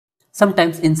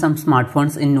Sometimes in some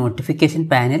smartphones in notification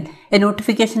panel, a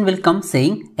notification will come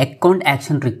saying account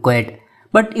action required.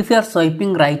 But if you are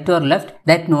swiping right or left,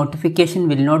 that notification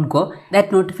will not go.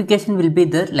 That notification will be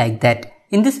there like that.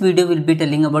 In this video, we'll be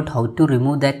telling about how to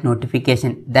remove that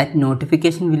notification. That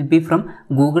notification will be from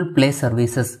Google Play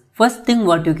services. First thing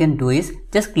what you can do is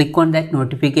just click on that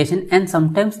notification, and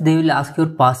sometimes they will ask your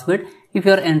password. If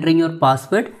you are entering your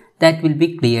password, that will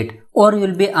be cleared. Or you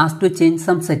will be asked to change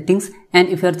some settings, and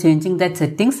if you are changing that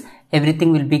settings,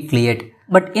 everything will be cleared.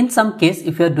 But in some case,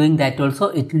 if you are doing that also,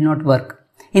 it will not work.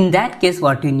 In that case,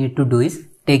 what you need to do is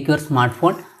take your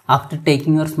smartphone. After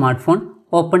taking your smartphone,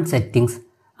 open settings.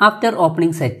 After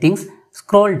opening settings,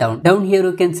 scroll down. Down here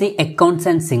you can see accounts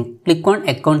and sync. Click on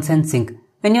accounts and sync.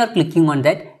 When you are clicking on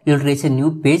that, you will reach a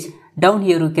new page. Down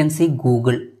here you can see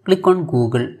Google. Click on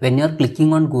Google. When you are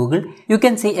clicking on Google, you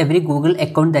can see every Google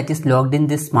account that is logged in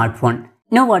this smartphone.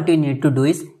 Now what you need to do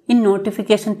is, in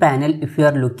notification panel, if you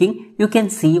are looking, you can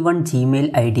see one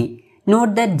Gmail ID.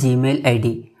 Note that Gmail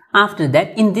ID. After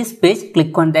that, in this page,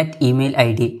 click on that email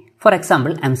ID. For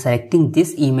example, I am selecting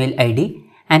this email ID,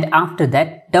 and after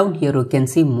that, down here you can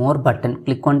see more button.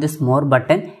 Click on this more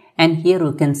button, and here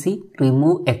you can see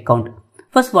remove account.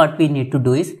 First what we need to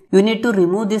do is, you need to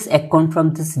remove this account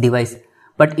from this device.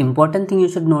 But important thing you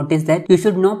should notice that you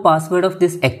should know password of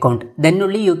this account. Then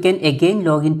only you can again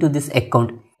log into this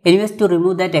account. Anyways, to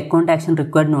remove that account action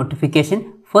required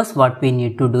notification, first what we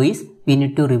need to do is, we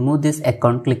need to remove this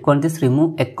account. Click on this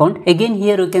remove account. Again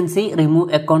here you can see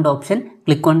remove account option.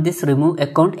 Click on this remove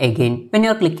account again. When you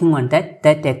are clicking on that,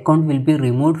 that account will be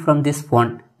removed from this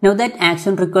phone. Now that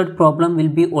action required problem will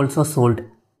be also solved.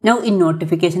 Now in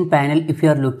notification panel, if you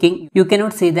are looking, you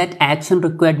cannot see that action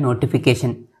required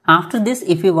notification. After this,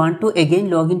 if you want to again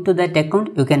log into that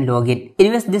account, you can log in.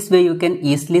 Anyways, this way you can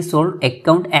easily solve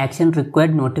account action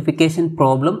required notification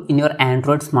problem in your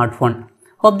Android smartphone.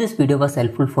 Hope this video was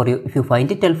helpful for you. If you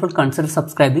find it helpful, consider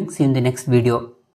subscribing. See you in the next video.